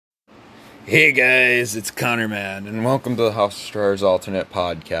Hey guys, it's Connor Man, and welcome to the House of Stars Alternate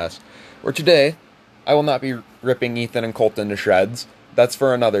Podcast, where today I will not be ripping Ethan and Colton to shreds. That's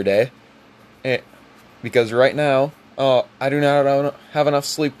for another day, because right now, I do not have enough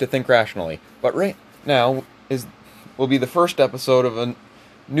sleep to think rationally. But right now will be the first episode of a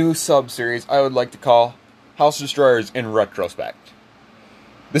new sub-series I would like to call House Destroyers in Retrospect.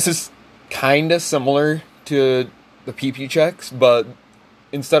 This is kinda similar to the PP checks, but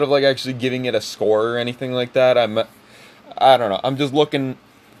instead of like actually giving it a score or anything like that, I don't know. I'm just looking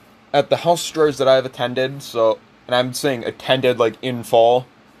at the house stores that I've attended. And I'm saying attended like in full,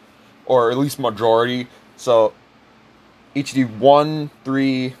 or at least majority. So HD 1,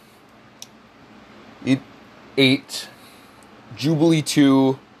 3, 8, Jubilee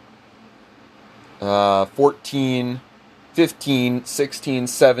 2, 14, 15, 16,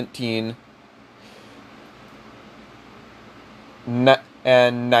 17,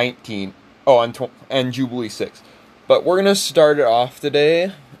 and 19. And Jubilee 6. But we're going to start it off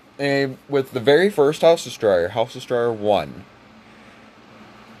today with the very first House Destroyer, House Destroyer 1.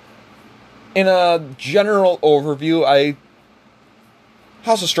 In a general overview,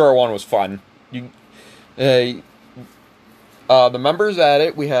 House Destroyer 1 was fun. The members at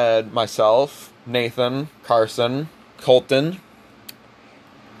it, we had myself, Nathan, Carson, Colton,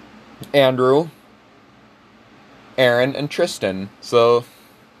 Andrew, Aaron, and Tristan.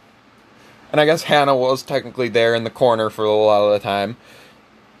 And I guess Hannah was technically there in the corner for a lot of the time.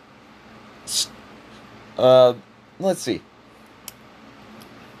 Let's see.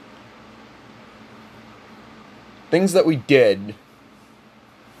 Things that we did.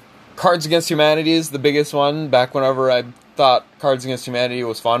 Cards Against Humanity is the biggest one. Back whenever I thought Cards Against Humanity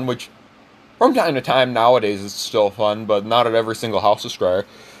was fun, which from time to time nowadays is still fun, but not at every single House Destroyer.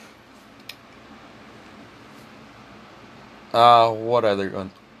 What other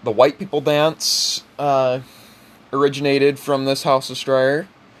one? The White People Dance originated from this House Destroyer.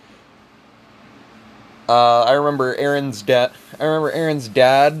 I remember Aaron's dad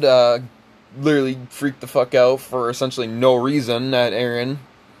literally freaked the fuck out for essentially no reason at Aaron.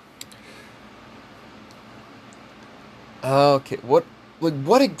 Okay, what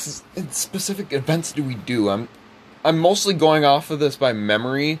specific events do we do? I'm mostly going off of this by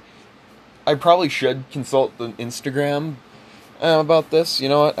memory. I probably should consult the Instagram about this. You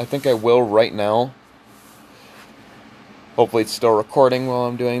know what? I think I will right now. Hopefully it's still recording while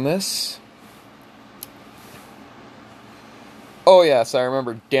I'm doing this. Oh yes, I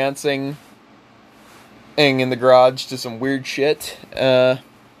remember dancing in the garage to some weird shit. And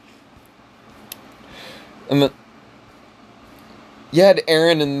then you had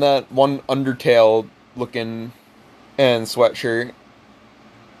Aaron in that one Undertale looking and sweatshirt.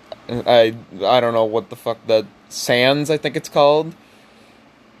 I don't know what the fuck that Sands, I think it's called.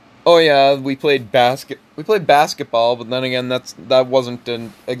 Oh yeah, we played basketball, but then again that wasn't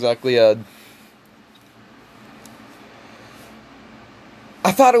exactly a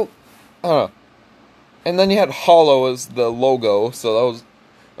I thought it I don't know. And then you had Hollow as the logo, so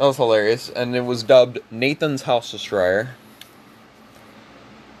that was hilarious, and it was dubbed Nathan's House Destroyer.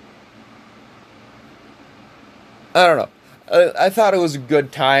 I don't know. I thought it was a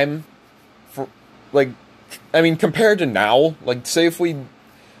good time for, like, I mean, compared to now, like, say if we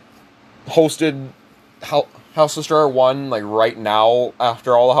hosted House Destroyer 1, like, right now,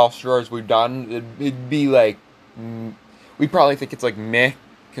 after all the House Destroyers we've done, it'd be, like, we'd probably think it's, like, meh,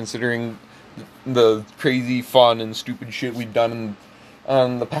 considering the crazy fun and stupid shit we've done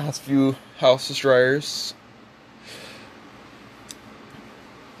on the past few House Destroyers.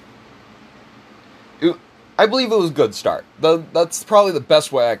 I believe it was a good start. That's probably the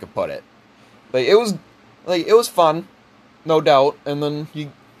best way I could put it. It was fun, no doubt. And then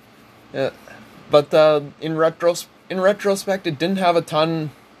in retrospect, it didn't have a ton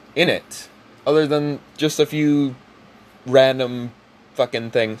in it, other than just a few random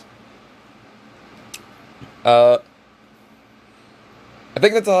fucking things. I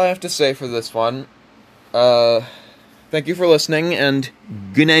think that's all I have to say for this one. Thank you for listening, and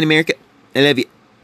good night, America. I love you.